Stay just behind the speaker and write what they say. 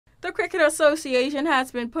The Cricket Association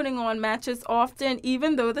has been putting on matches often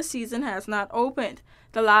even though the season has not opened.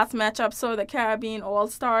 The last matchup saw the Caribbean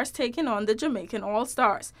All-Stars taking on the Jamaican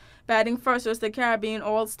All-Stars. Batting first was the Caribbean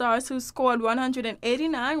All-Stars, who scored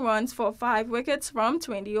 189 runs for 5 wickets from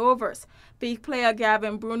 20 overs. Peak player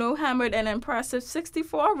Gavin Bruno hammered an impressive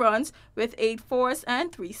 64 runs with 8 fours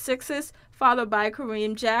and 3 sixes, followed by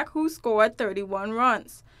Kareem Jack, who scored 31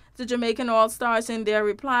 runs. The Jamaican All-Stars in their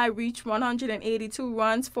reply reached 182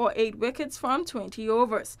 runs for 8 wickets from 20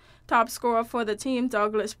 overs. Top scorer for the team,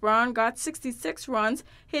 Douglas Brown, got 66 runs,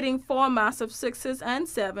 hitting 4 massive sixes and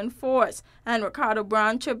 7 fours, and Ricardo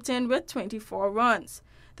Brown chipped in with 24 runs.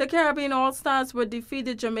 The Caribbean All-Stars would defeat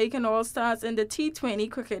the Jamaican All-Stars in the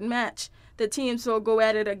T20 cricket match. The teams will go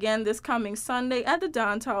at it again this coming Sunday at the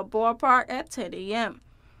downtown ballpark at 10 a.m.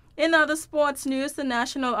 In other sports news, the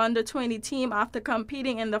national under-20 team, after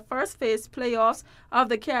competing in the first phase playoffs of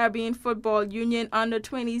the Caribbean Football Union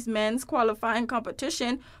under-20s men's qualifying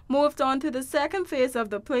competition, moved on to the second phase of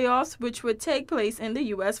the playoffs, which would take place in the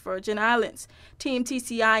U.S. Virgin Islands. Team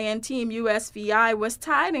TCI and Team USVI was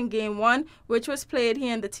tied in Game 1, which was played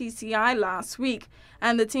here in the TCI last week,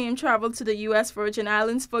 and the team traveled to the U.S. Virgin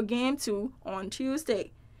Islands for Game 2 on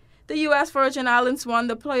Tuesday. The U.S. Virgin Islands won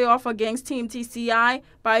the playoff against Team TCI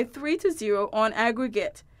by 3-0 on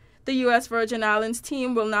aggregate. The U.S. Virgin Islands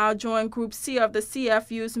team will now join Group C of the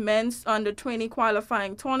CFU's men's under-20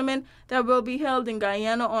 qualifying tournament that will be held in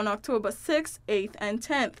Guyana on October 6th, 8th, and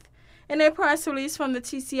 10th. In a press release from the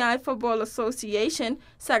TCI Football Association,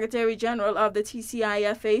 Secretary General of the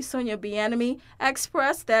TCIFA, Sonia Bienemy,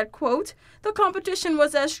 expressed that, quote, "The competition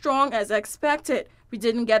was as strong as expected. We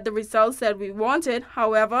didn't get the results that we wanted.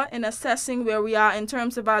 However, in assessing where we are in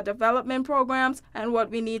terms of our development programs and what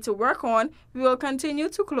we need to work on, we will continue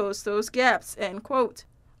to close those gaps," end quote.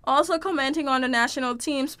 Also commenting on the national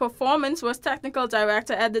team's performance was Technical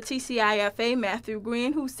Director at the TCIFA, Matthew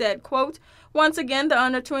Green, who said, quote, "Once again, the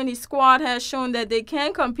under-20 squad has shown that they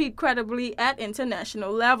can compete credibly at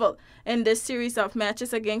international level. In this series of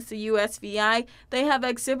matches against the USVI, they have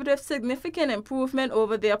exhibited significant improvement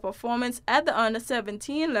over their performance at the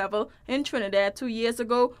under-17 level in Trinidad 2 years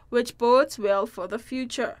ago, which bodes well for the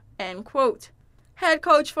future," end quote. Head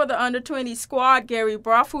coach for the under-20 squad, Gary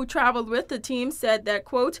Brough, who traveled with the team, said that,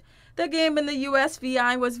 quote, "The game in the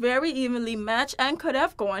USVI was very evenly matched and could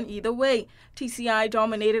have gone either way. TCI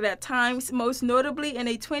dominated at times, most notably in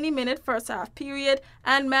a 20-minute first-half period,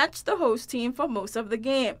 and matched the host team for most of the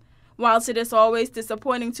game. Whilst it is always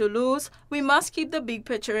disappointing to lose, we must keep the big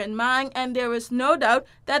picture in mind, and there is no doubt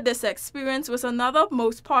that this experience was another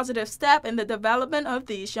most positive step in the development of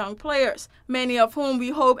these young players, many of whom we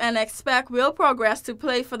hope and expect will progress to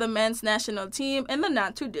play for the men's national team in the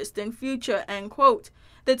not-too-distant future," end quote.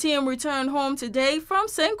 The team returned home today from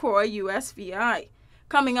St. Croix, USVI.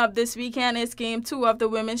 Coming up this weekend is Game 2 of the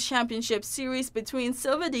Women's Championship Series between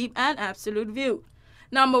Silverdeep and Absolute View.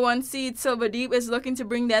 Number 1 seed Silverdeep is looking to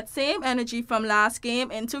bring that same energy from last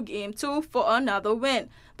game into Game 2 for another win.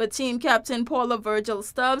 But team captain Paula Virgil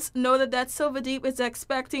Stubbs noted that Silverdeep is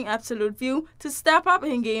expecting Absolute View to step up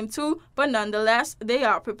in Game 2, but nonetheless, they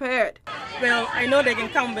are prepared. Well, I know they can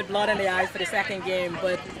come with blood in their eyes for the second game,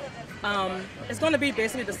 but it's going to be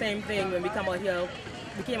basically the same thing when we come out here.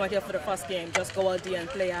 We came out here for the first game, just go out there and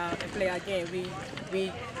play our game.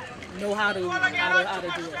 We know how to do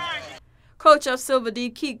it. Coach of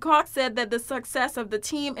Silverdeep, Keith Cox, said that the success of the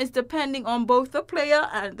team is depending on both the player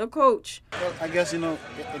and the coach. Well, I guess, it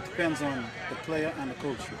depends on the player and the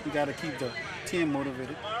coach. You got to keep the team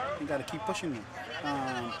motivated. You got to keep pushing them.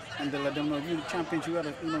 And to let them know, you're the champions, you have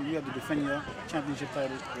to defend your championship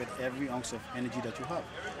title with every ounce of energy that you have.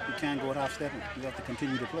 You can't go half-stepping. You have to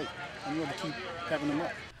continue to play. And you have to keep having them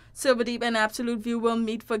up. Silverdeep and Absolute View will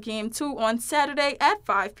meet for Game 2 on Saturday at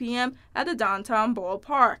 5 p.m. at the downtown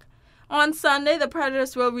ballpark. On Sunday, the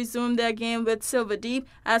Predators will resume their game with Silverdeep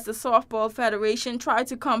as the Softball Federation try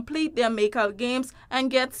to complete their makeout games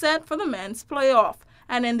and get set for the men's playoff.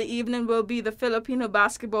 And in the evening will be the Filipino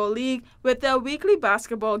Basketball League with their weekly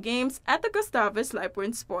basketball games at the Gustavus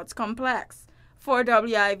Leiperman Sports Complex. For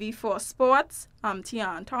WIV4 Sports, I'm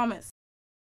Tian Thomas.